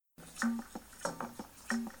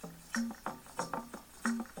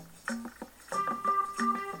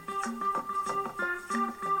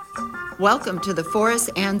Welcome to The Forest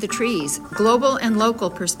and the Trees, global and local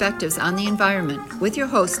perspectives on the environment, with your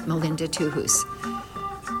host, Melinda Tuhus.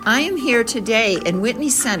 I am here today in Whitney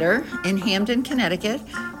Center in Hamden, Connecticut,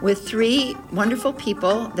 with three wonderful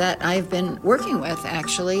people that I've been working with,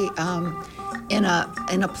 actually, in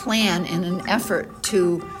a plan, in an effort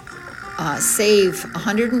to save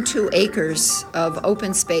 102 acres of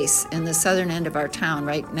open space in the southern end of our town,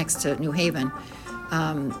 right next to New Haven,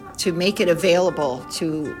 to make it available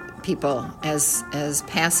to people as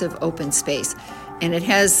passive open space. And it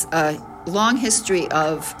has a long history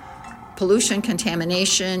of pollution,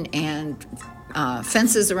 contamination, and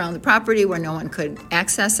fences around the property where no one could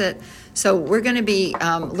access it. So we're going to be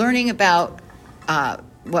learning about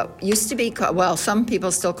what used to be called, some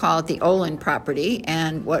people still call it the Olin property,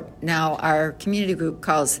 and what now our community group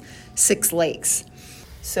calls Six Lakes.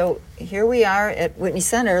 So here we are at Whitney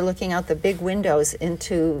Center looking out the big windows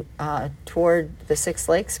into toward the Six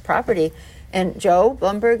Lakes property. And Joe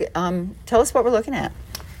Blumberg, tell us what we're looking at.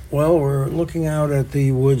 Well, we're looking out at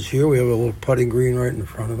the woods here. We have a little putting green right in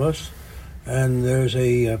front of us. And there's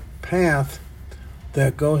a path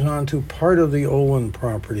that goes on to part of the Olin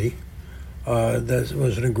property. That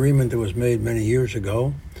was an agreement that was made many years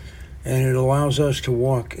ago. And it allows us to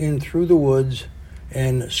walk in through the woods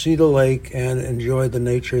and see the lake and enjoy the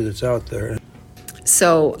nature that's out there.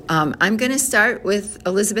 So I'm going to start with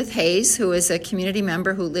Elizabeth Hayes, who is a community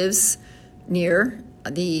member who lives near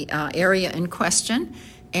the area in question.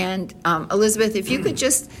 And Elizabeth, if you could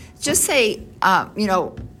just say, a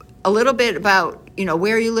little bit about,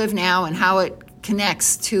 where you live now and how it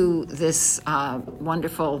connects to this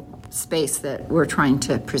wonderful space that we're trying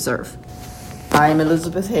to preserve. I'm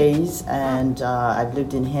Elizabeth Hayes, and I've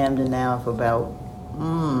lived in Hamden now for about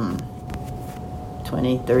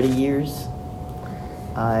 20, 30 years.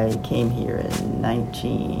 I came here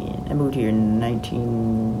I moved here in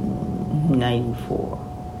 1994.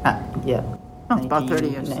 Yeah. Oh, about 30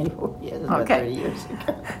 years. 94, yeah, about okay. 30 years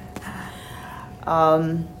ago.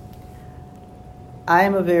 I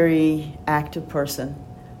am a very active person.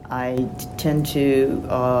 I tend to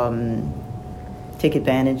take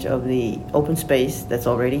advantage of the open space that's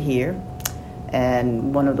already here.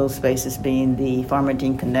 And one of those spaces being the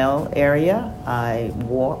Farmington Canal area. I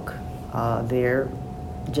walk there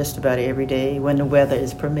just about every day when the weather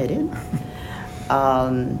is permitted.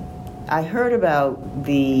 I heard about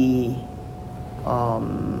the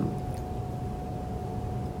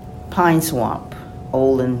pine swamp,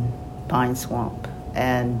 Olin pine swamp.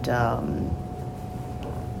 And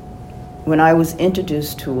when I was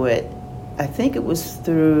introduced to it, I think it was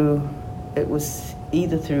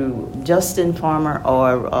either through Justin Farmer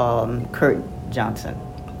or Kurt Johnson.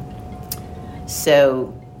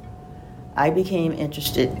 So I became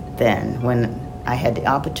interested then when I had the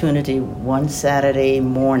opportunity one Saturday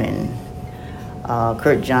morning.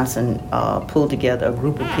 Kurt Johnson pulled together a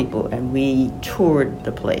group of people and we toured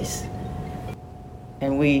the place.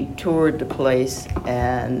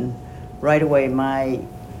 And right away my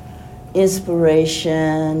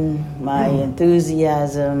inspiration, my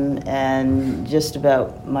enthusiasm, and just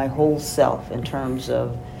about my whole self in terms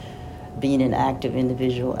of being an active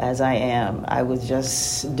individual as I am. I was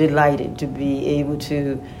just delighted to be able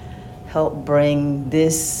to help bring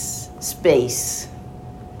this space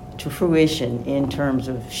to fruition in terms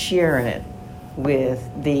of sharing it with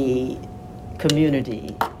the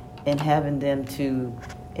community and having them to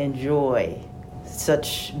enjoy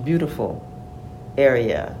such beautiful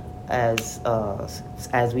area as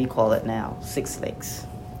we call it now, Six Lakes.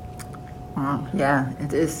 Yeah,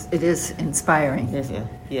 it is inspiring.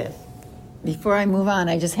 Yes. Before I move on,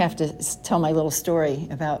 I just have to tell my little story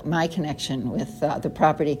about my connection with the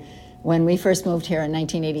property. When we first moved here in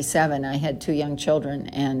 1987, I had two young children,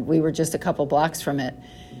 and we were just a couple blocks from it.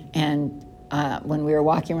 And when we were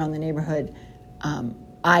walking around the neighborhood,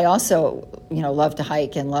 I also, love to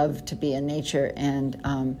hike and love to be in nature. And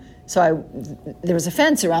so there was a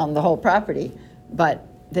fence around the whole property, but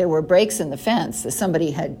there were breaks in the fence.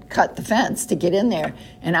 Somebody had cut the fence to get in there,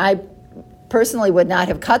 and I personally would not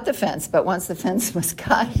have cut the fence, but once the fence was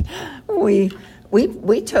cut, we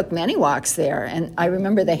took many walks there. And I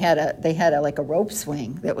remember they had a like a rope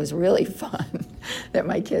swing that was really fun that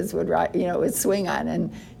my kids would ride, would swing on.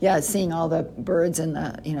 And yeah, seeing all the birds and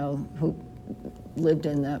the who lived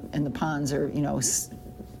in the ponds or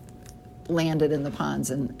landed in the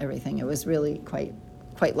ponds and everything. It was really quite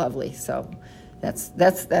lovely. So that's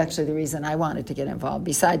actually the reason I wanted to get involved,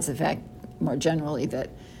 besides the fact more generally that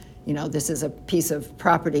this is a piece of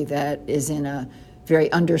property that is in a very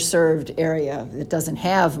underserved area that doesn't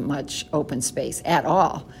have much open space at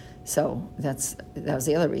all. So that was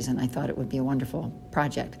the other reason I thought it would be a wonderful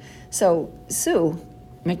project. So Sue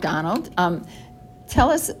McDonald, tell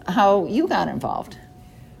us how you got involved.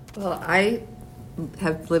 Well, I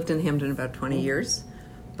have lived in Hamden about 20 years,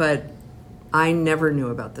 but I never knew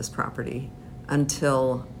about this property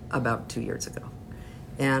until about 2 years ago.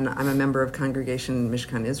 And I'm a member of Congregation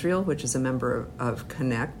Mishkan Israel, which is a member of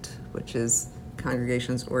Connect, which is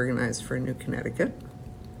congregations organized for New Connecticut.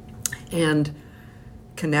 And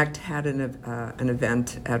Connect had an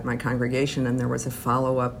event at my congregation, and there was a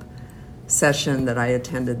follow-up session that I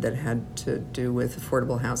attended that had to do with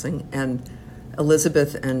affordable housing. And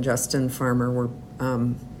Elizabeth and Justin Farmer were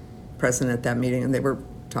present at that meeting, and they were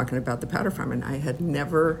talking about the powder farm. And I had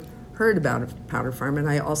never heard about a powder farm, and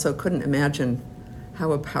I also couldn't imagine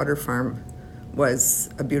how a powder farm was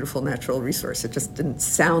a beautiful natural resource. It just didn't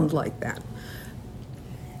sound like that.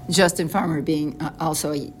 Justin Farmer being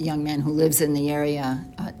also a young man who lives in the area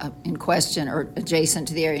in question, or adjacent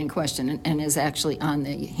to the area in question, and is actually on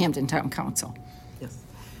the Hamden Town Council. Yes.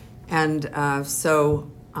 And so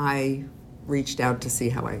I reached out to see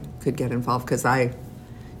how I could get involved, because I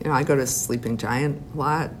go to Sleeping Giant a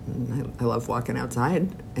lot, and I love walking outside,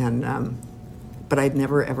 and but I'd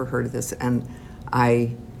never ever heard of this, and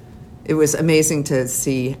it was amazing to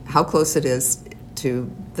see how close it is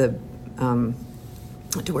to the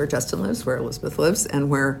to where Justin lives, where Elizabeth lives, and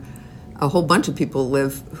where a whole bunch of people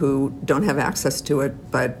live who don't have access to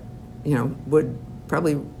it, but would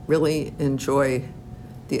probably really enjoy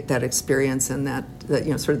that experience and that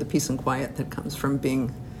sort of the peace and quiet that comes from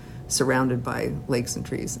being surrounded by lakes and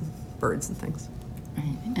trees and birds and things.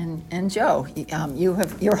 Right. And Joe,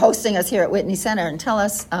 you're hosting us here at Whitney Center, and tell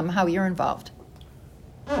us how you're involved.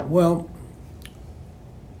 Well,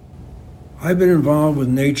 I've been involved with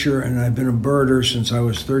nature, and I've been a birder since I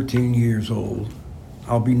was 13 years old.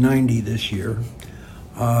 I'll be 90 this year.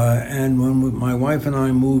 And when my wife and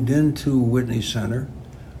I moved into Whitney Center,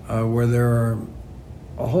 where there are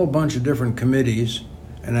a whole bunch of different committees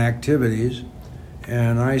and activities,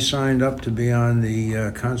 and I signed up to be on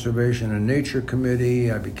the Conservation and Nature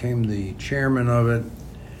Committee. I became the chairman of it.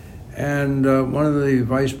 And one of the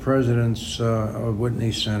vice presidents of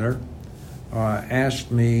Whitney Center asked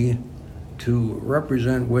me to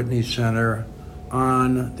represent Whitney Center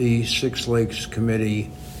on the Six Lakes Committee,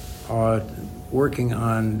 working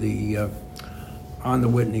on the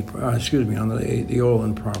Whitney, on the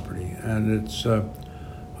Olin property, and it's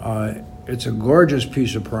a gorgeous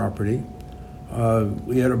piece of property.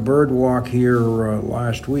 We had a bird walk here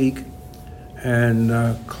last week,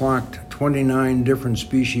 and clocked 29 different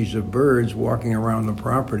species of birds walking around the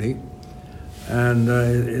property, and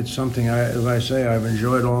it's something as I say, I've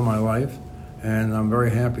enjoyed all my life. And I'm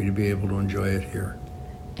very happy to be able to enjoy it here.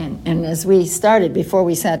 And as we started, before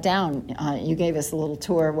we sat down, you gave us a little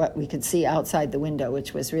tour of what we could see outside the window,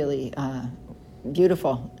 which was really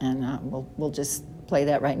beautiful. And we'll just play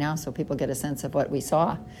that right now so people get a sense of what we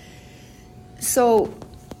saw. So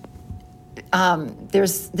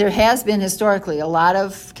there has been historically a lot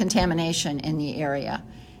of contamination in the area,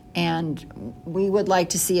 and we would like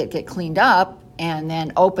to see it get cleaned up and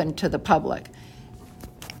then open to the public.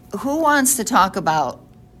 Who wants to talk about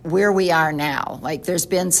where we are now? Like, there's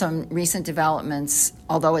been some recent developments,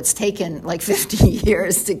 although it's taken like 50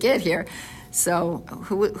 years to get here. So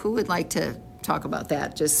who would like to talk about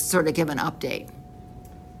that? Just sort of give an update.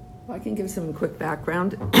 Well, I can give some quick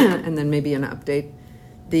background and then maybe an update.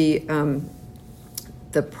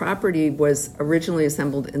 The property was originally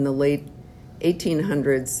assembled in the late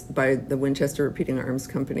 1800s by the Winchester Repeating Arms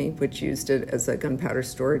Company, which used it as a gunpowder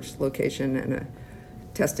storage location and a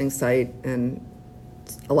testing site and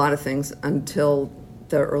a lot of things, until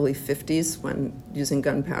the early 50s, when using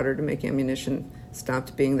gunpowder to make ammunition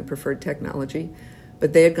stopped being the preferred technology.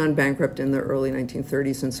 But they had gone bankrupt in the early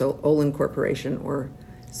 1930s, and so Olin Corporation, or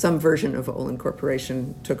some version of Olin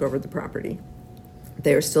Corporation, took over the property.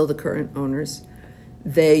 They are still the current owners.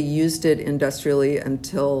 They used it industrially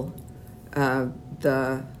until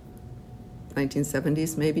the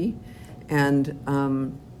 1970s, maybe,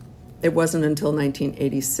 and it wasn't until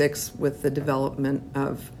 1986, with the development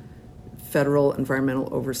of federal environmental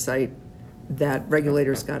oversight, that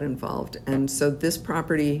regulators got involved. And so this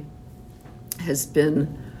property has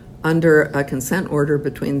been under a consent order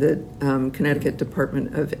between the Connecticut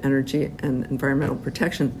Department of Energy and Environmental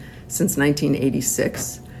Protection since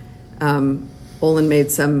 1986. Olin made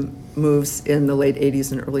some moves in the late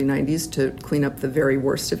 80s and early 90s to clean up the very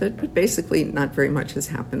worst of it, but basically not very much has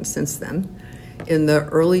happened since then. In the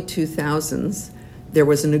early 2000s, there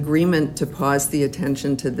was an agreement to pause the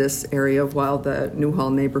attention to this area while the Newhall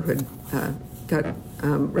neighborhood got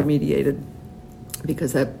remediated,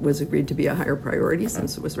 because that was agreed to be a higher priority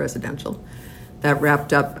since it was residential. That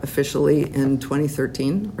wrapped up officially in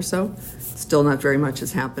 2013 or so. Still not very much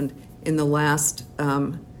has happened. In the last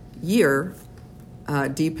year,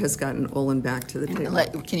 DEEP has gotten Olin back to the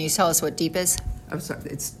table. Can you tell us what DEEP is? I'm sorry,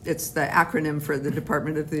 it's the acronym for the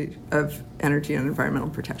Department of Energy and Environmental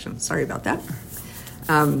Protection. Sorry about that.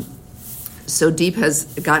 So DEEP has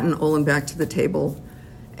gotten Olin back to the table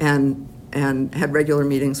and had regular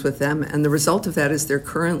meetings with them. And the result of that is there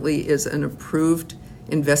currently is an approved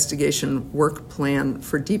investigation work plan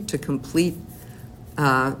for DEEP to complete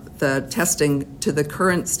the testing to the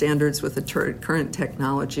current standards with the current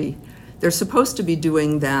technology. They're supposed to be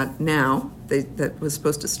doing that now. That was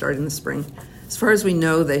supposed to start in the spring. As far as we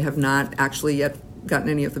know, they have not actually yet gotten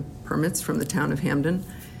any of the permits from the town of Hamden.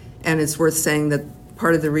 And it's worth saying that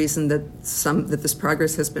part of the reason that this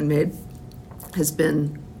progress has been made has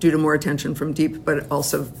been due to more attention from DEEP, but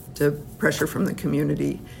also to pressure from the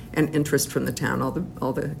community and interest from the town.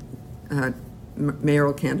 All the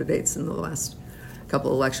mayoral candidates in the last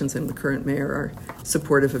couple elections and the current mayor are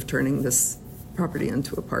supportive of turning this property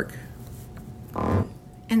into a park.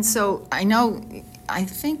 And so I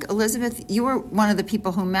think, Elizabeth, you were one of the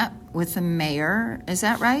people who met with the mayor. Is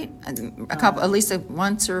that right? A couple, at least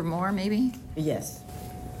once or more, maybe? Yes.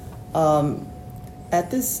 At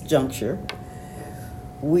this juncture,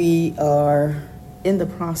 we are in the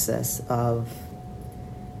process of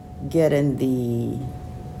getting the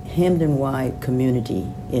Hamden-wide community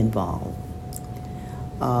involved.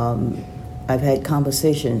 I've had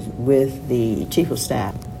conversations with the chief of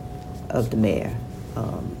staff of the mayor,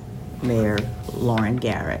 Mayor Lauren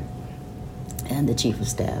Garrett, and the chief of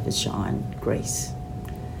staff is Sean Grace.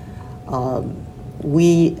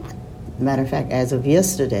 Matter of fact, as of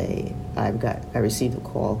yesterday, I received a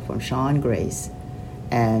call from Sean Grace,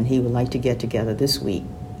 and he would like to get together this week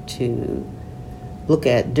to look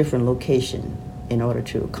at different locations in order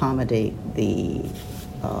to accommodate the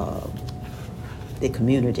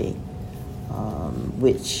community,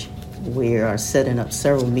 which we are setting up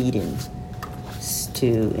several meetings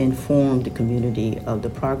to inform the community of the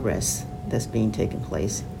progress that's being taken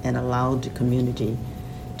place and allow the community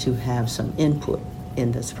to have some input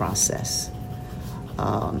in this process.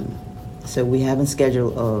 So we haven't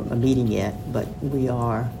scheduled a meeting yet, but we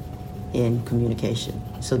are in communication.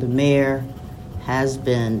 So the mayor has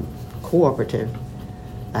been cooperative,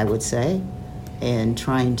 I would say, in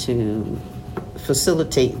trying to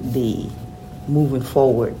facilitate the moving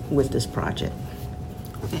forward with this project.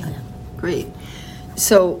 Okay. Great.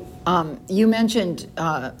 So you mentioned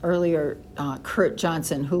earlier Kurt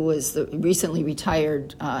Johnson, who was the recently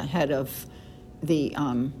retired head of the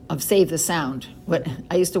of Save the Sound. What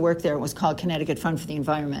I used to work there, was called Connecticut Fund for the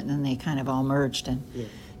Environment, and they kind of all merged, and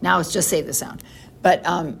now it's just Save the Sound. But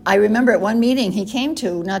I remember at one meeting he came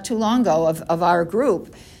to not too long ago of our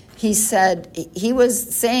group, he said, he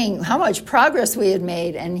was saying how much progress we had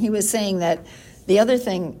made, and he was saying that the other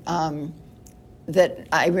thing that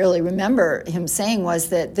I really remember him saying was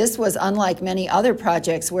that this was unlike many other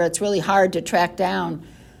projects where it's really hard to track down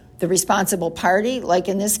the responsible party. Like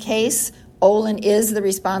in this case, Olin is the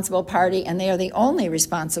responsible party, and they are the only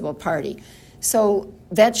responsible party. So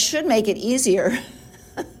that should make it easier.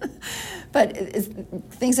 But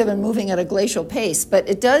things have been moving at a glacial pace. But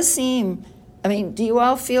it does seem, I mean, do you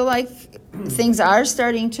all feel like things are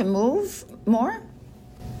starting to move more?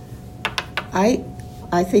 I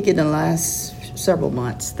think in the last several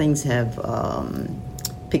months, things have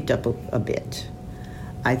picked up a bit.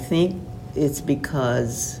 I think it's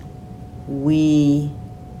because we,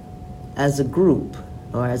 as a group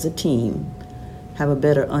or as a team, have a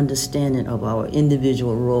better understanding of our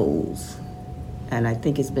individual roles. And I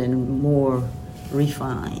think it's been more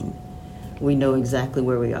refined. We know exactly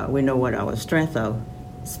where we are. We know what our strengths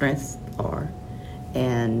are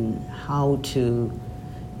and how to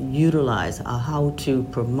utilize or how to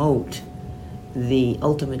promote the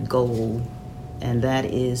ultimate goal, and that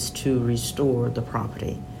is to restore the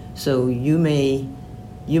property. So you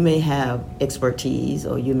may have expertise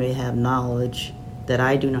or you may have knowledge that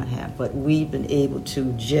I do not have, but we've been able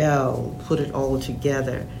to gel, put it all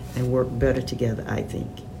together, and work better together, I think.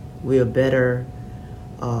 We are better,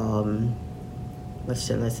 let's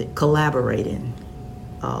say, collaborating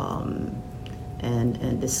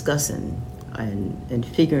and discussing and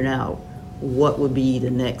figuring out what would be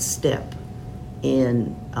the next step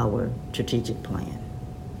in our strategic plan.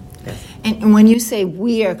 Yes. And when you say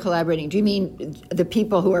we are collaborating, do you mean the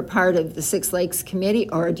people who are part of the Six Lakes Committee,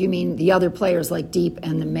 or do you mean the other players like Deep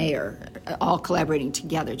and the mayor, all collaborating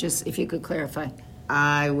together? Just if you could clarify.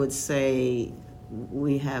 I would say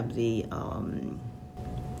we have the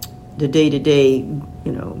day-to-day,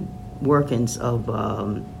 workings of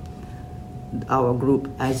our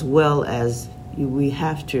group, as well as we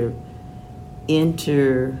have to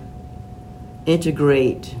integrate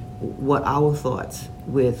what our thoughts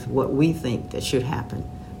with what we think that should happen,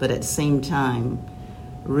 but at the same time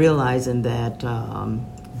realizing that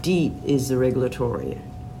Deep is the regulatory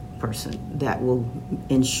person that will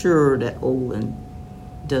ensure that Olin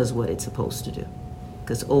does what it's supposed to do,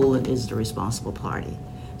 because Olin is the responsible party.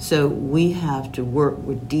 So we have to work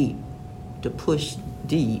with Deep to push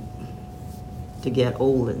Deep to get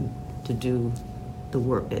Olin to do the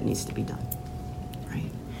work that needs to be done. Right.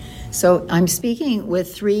 So I'm speaking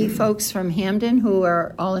with three folks from Hamden who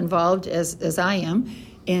are all involved, as I am,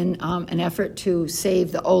 in an effort to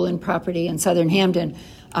save the Olin property in southern Hamden,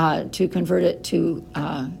 to convert it to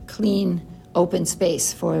clean, open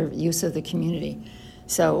space for use of the community.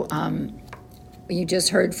 So you just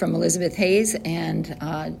heard from Elizabeth Hayes, and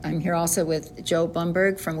I'm here also with Joe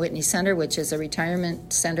Blumberg from Whitney Center, which is a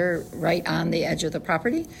retirement center right on the edge of the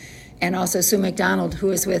property, and also Sue McDonald, who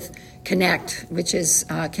is with Connect, which is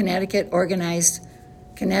Congregations Organized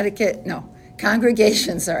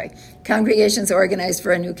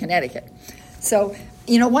for a New Connecticut. So,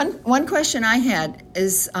 one question I had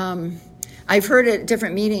is, I've heard at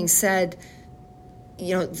different meetings said,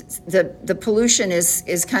 the pollution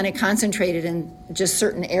is kind of concentrated in just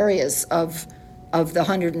certain areas of the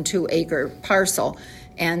 102-acre parcel,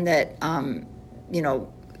 and that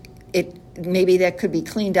it maybe that could be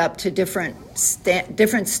cleaned up to different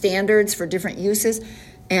standards for different uses.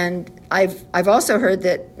 And I've also heard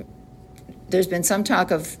that there's been some talk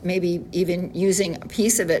of maybe even using a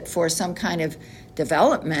piece of it for some kind of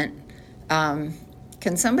development.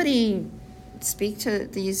 Can somebody speak to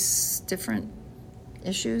these different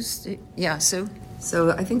issues? Yeah, Sue?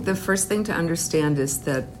 So I think the first thing to understand is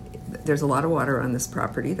that there's a lot of water on this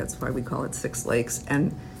property. That's why we call it Six Lakes.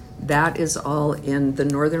 And that is all in the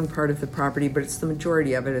northern part of the property, but it's the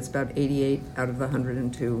majority of it. It's about 88 out of the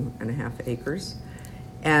 102.5 acres.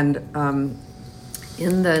 And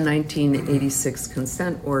in the 1986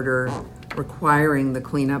 consent order requiring the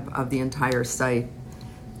cleanup of the entire site,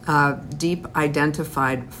 Deep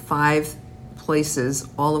identified 5 places,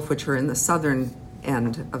 all of which are in the southern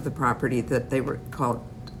end of the property, that they were called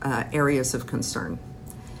areas of concern.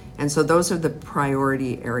 And so those are the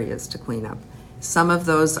priority areas to clean up. Some of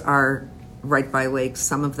those are right by lakes.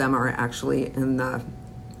 Some of them are actually in the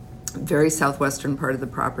very southwestern part of the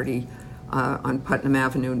property on Putnam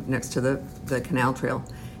Avenue next to the canal trail.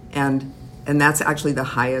 And that's actually the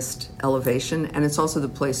highest elevation. And it's also the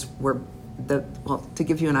place where to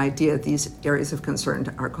give you an idea, these areas of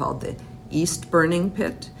concern are called the East Burning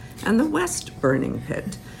Pit and the West Burning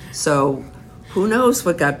Pit. So who knows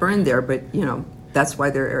what got burned there, but that's why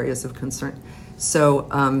they're areas of concern. So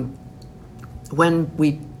when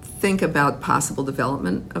we think about possible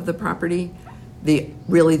development of the property,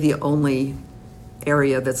 really the only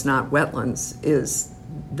area that's not wetlands is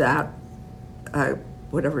that,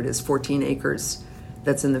 whatever it is, 14 acres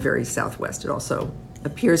that's in the very southwest. It also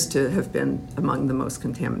appears to have been among the most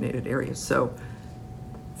contaminated areas. So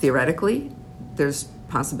theoretically, there's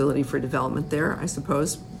possibility for development there, I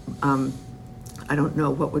suppose. I don't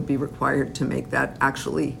know what would be required to make that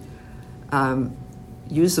actually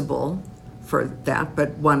usable for that,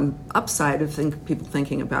 but one upside of people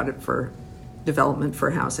thinking about it for development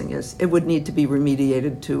for housing is it would need to be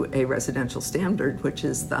remediated to a residential standard, which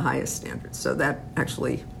is the highest standard. So that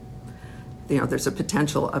actually, there's a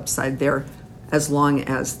potential upside there, as long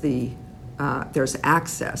as there's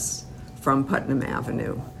access from Putnam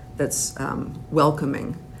Avenue that's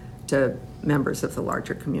welcoming to members of the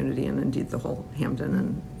larger community and indeed the whole Hamden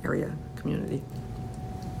and area community.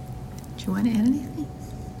 Do you want to add anything?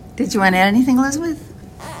 Did you want to add anything, Elizabeth?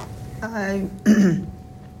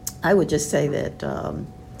 I would just say that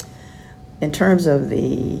in terms of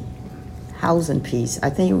the housing piece,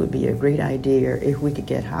 I think it would be a great idea if we could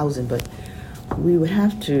get housing, but we would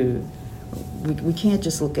have to, we can't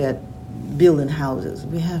just look at building houses.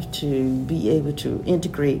 We have to be able to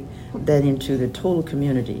integrate that into the total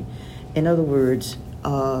community. In other words,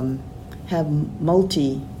 have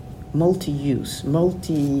multi-use,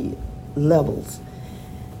 multi-levels.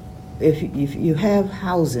 If you have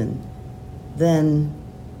housing, then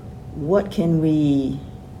what can we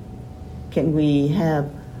have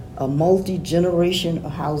a multi-generation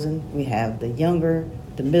of housing? We have the younger,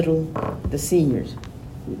 the middle, the seniors.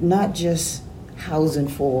 not just housing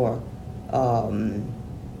for the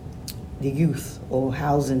youth or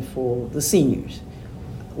housing for the seniors.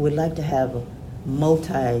 We'd like to have a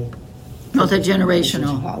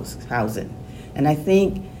multi-generational housing. And I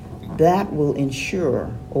think that will ensure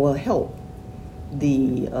or help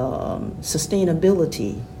the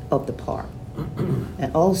sustainability of the park.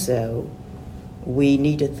 And also, we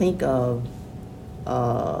need to think of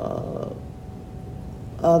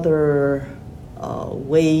other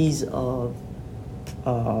ways of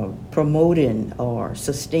promoting or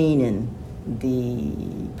sustaining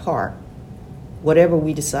the park. Whatever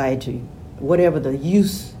we decide to, whatever the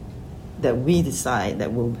use that we decide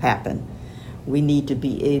that will happen, we need to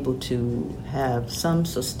be able to have some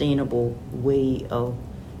sustainable way of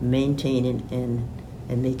maintaining and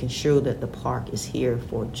making sure that the park is here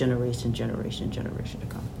for generation to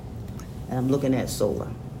come. And I'm looking at solar.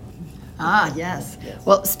 Ah, yes.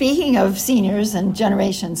 Well, speaking of seniors and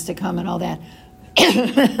generations to come and all that,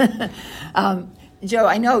 Joe,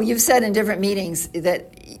 I know you've said in different meetings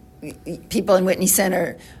that people in Whitney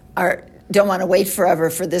Center don't want to wait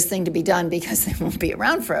forever for this thing to be done because they won't be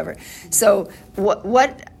around forever. So,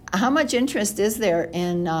 how much interest is there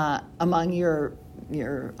in among your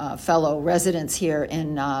fellow residents here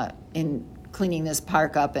in cleaning this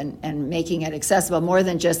park up and making it accessible, more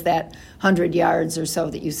than just that 100 yards or so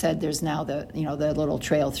that you said there's now the little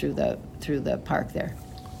trail through the park there?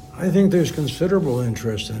 I think there's considerable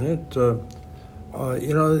interest in it.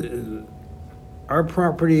 Our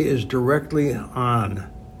property is directly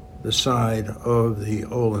on the side of the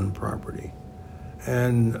Olin property,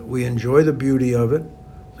 and we enjoy the beauty of it.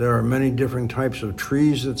 There are many different types of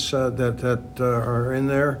trees that are in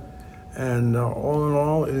there, and all in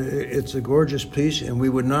all, it's a gorgeous piece, and we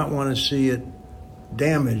would not want to see it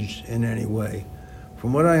damaged in any way.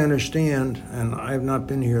 From what I understand, and I have not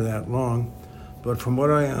been here that long, but from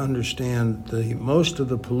what I understand, most of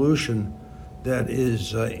the pollution that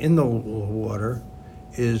is in the water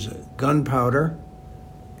is gunpowder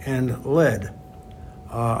and lead.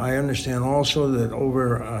 I understand also that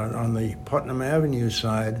over on the Putnam Avenue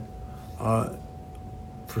side,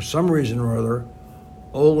 for some reason or other,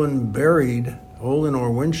 Olin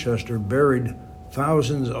or Winchester buried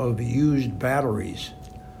thousands of used batteries,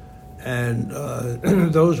 and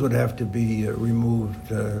those would have to be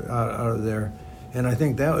removed out of there. And I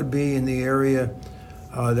think that would be in the area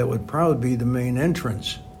that would probably be the main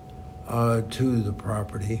entrance to the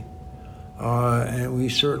property. And we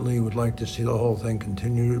certainly would like to see the whole thing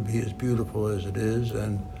continue to be as beautiful as it is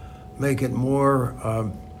and make it more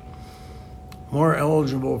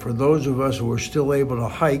eligible for those of us who are still able to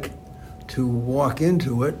hike to walk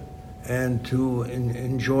into it and to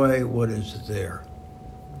enjoy what is there.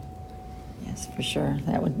 Yes, for sure.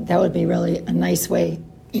 That would be really a nice way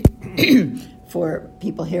for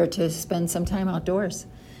people here to spend some time outdoors.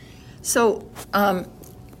 So,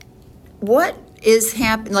 what is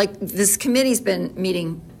happening? Like, this committee's been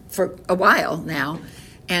meeting for a while now,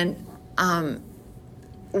 and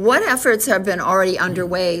what efforts have been already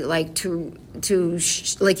underway? Like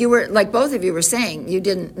like both of you were saying, you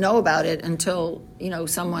didn't know about it until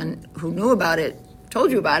someone who knew about it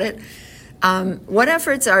told you about it. What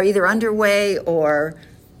efforts are either underway or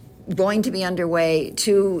going to be underway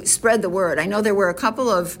to spread the word? I know there were a couple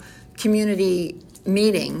of community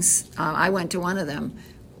meetings. I went to one of them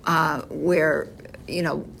where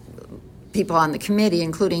people on the committee,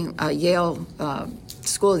 including a Yale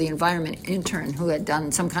School of the Environment intern who had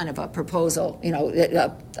done some kind of a proposal,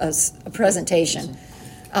 a presentation.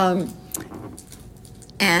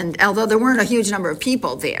 And although there weren't a huge number of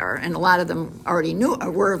people there, and a lot of them already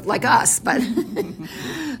were like us, but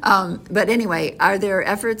anyway, are there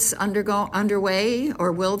efforts underway,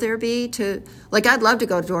 or will there be to, I'd love to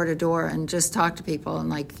go door to door and just talk to people and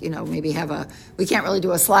maybe have we can't really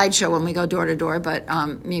do a slideshow when we go door to door, but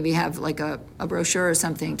maybe have a brochure or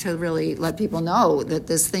something to really let people know that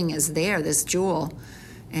this thing is there, this jewel.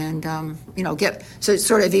 And, so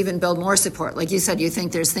sort of even build more support. Like you said, you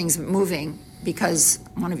think there's things moving because,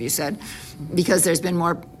 one of you said, because there's been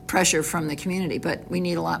more pressure from the community, but we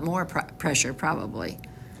need a lot more pressure probably.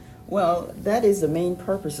 Well, that is the main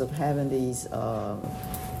purpose of having these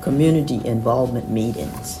community involvement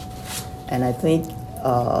meetings. And I think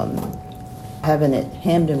having it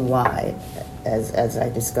Hamden-wide, as I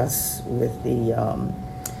discussed with the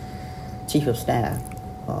Chief of Staff,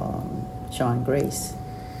 Sean Grace,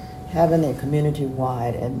 having it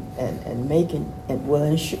community-wide and making it will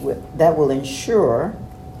ensure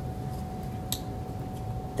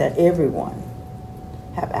that everyone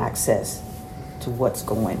have access to what's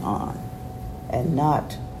going on, and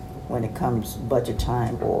not when it comes budget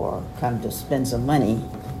time or come to spend some money,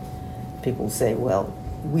 people say, well,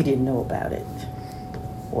 we didn't know about it,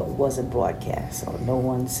 or it wasn't broadcast, or no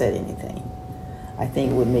one said anything. I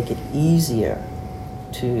think it would make it easier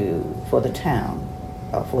for the town,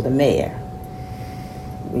 for the mayor,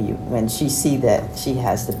 when she see that she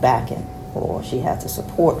has the backing or she has the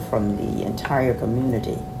support from the entire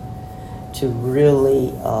community to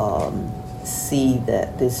really see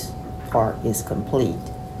that this park is complete.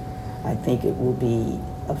 I think it will be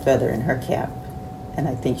a feather in her cap, and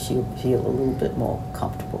I think she'll feel a little bit more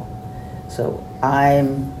comfortable. So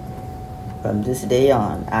from this day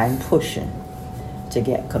on, I'm pushing to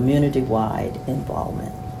get community-wide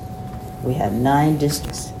involvement. We have 9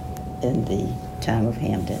 districts in the town of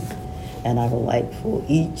Hamden, and I would like for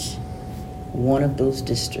each one of those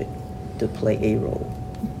districts to play a role.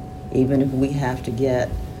 Even if we have to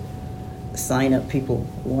sign up people,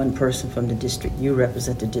 one person from the district, you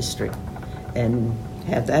represent the district, and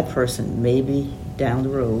have that person maybe down the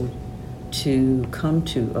road to come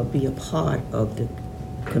to or be a part of the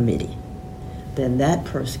committee. Then that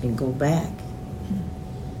person can go back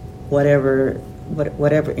whatever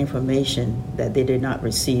information that they did not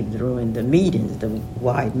receive during the meetings, the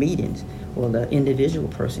wide meetings, or the individual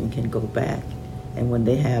person can go back, and when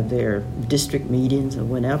they have their district meetings or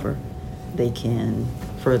whenever, they can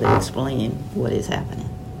further explain what is happening.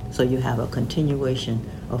 So you have a continuation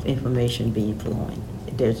of information being flowing.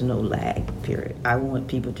 There's no lag period. I want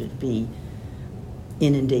people to be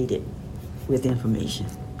inundated with information.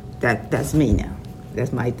 That's me now.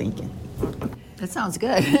 That's my thinking. That sounds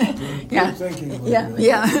good. Good thinking.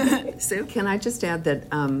 Yeah. Sue, can I just add that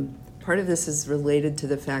part of this is related to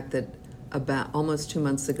the fact that about almost 2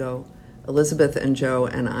 months ago, Elizabeth and Joe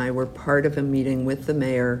and I were part of a meeting with the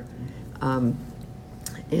mayor,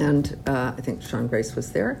 and I think Sean Grace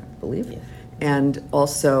was there, I believe, Yeah. and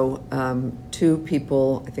also 2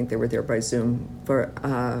 people, I think they were there by Zoom,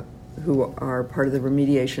 who are part of the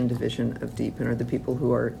remediation division of DEEP and are the people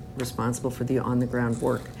who are responsible for the on-the-ground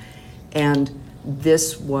work. And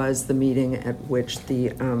this was the meeting at which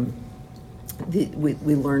we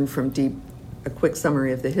learned from DEEP a quick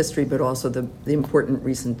summary of the history, but also the important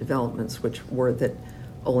recent developments, which were that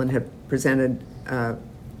Olin had presented, at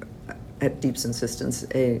DEEP's insistence,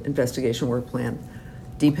 an investigation work plan.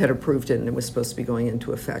 DEEP had approved it, and it was supposed to be going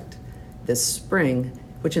into effect this spring,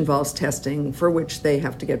 which involves testing, for which they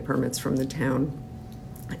have to get permits from the town.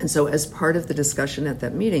 And so as part of the discussion at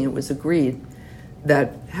that meeting, it was agreed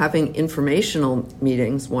that having informational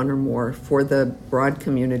meetings, 1 or more, for the broad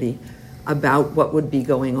community about what would be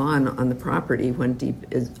going on the property when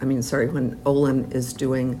when Olin is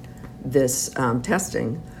doing this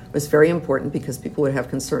testing was very important, because people would have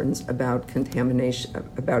concerns about contamination,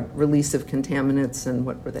 about release of contaminants and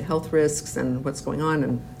what were the health risks and what's going on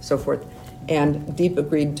and so forth. And DEEP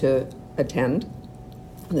agreed to attend,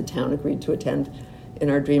 and the town agreed to attend. In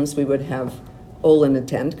our dreams, we would have Olin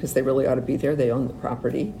attend, because they really ought to be there. They own the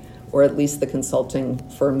property, or at least the consulting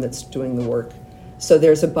firm that's doing the work. So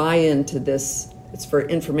there's a buy-in to this. It's for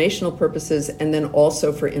informational purposes, and then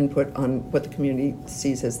also for input on what the community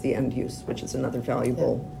sees as the end use, which is another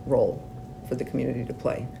valuable role for the community to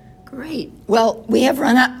play. Great. Well, we have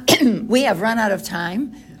run out of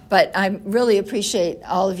time, but I really appreciate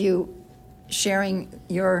all of you sharing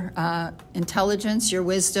your intelligence, your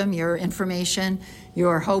wisdom, your information,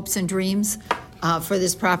 your hopes and dreams for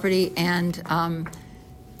this property. And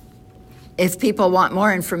if people want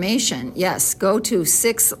more information, yes, go to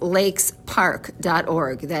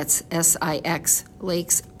sixlakespark.org. That's SIX,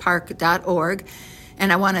 lakespark.org.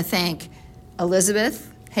 And I want to thank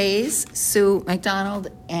Elizabeth Hayes, Sue McDonald,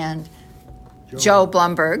 and Joe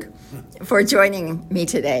Blumberg for joining me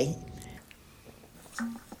today.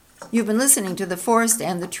 You've been listening to The Forest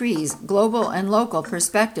and the Trees, Global and Local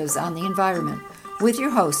Perspectives on the Environment, with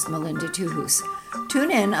your host, Melinda Tuhus. Tune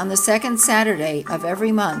in on the second Saturday of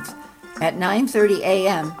every month at 9:30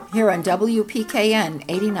 a.m. here on WPKN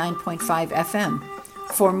 89.5 FM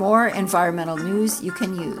for more environmental news you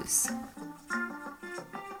can use.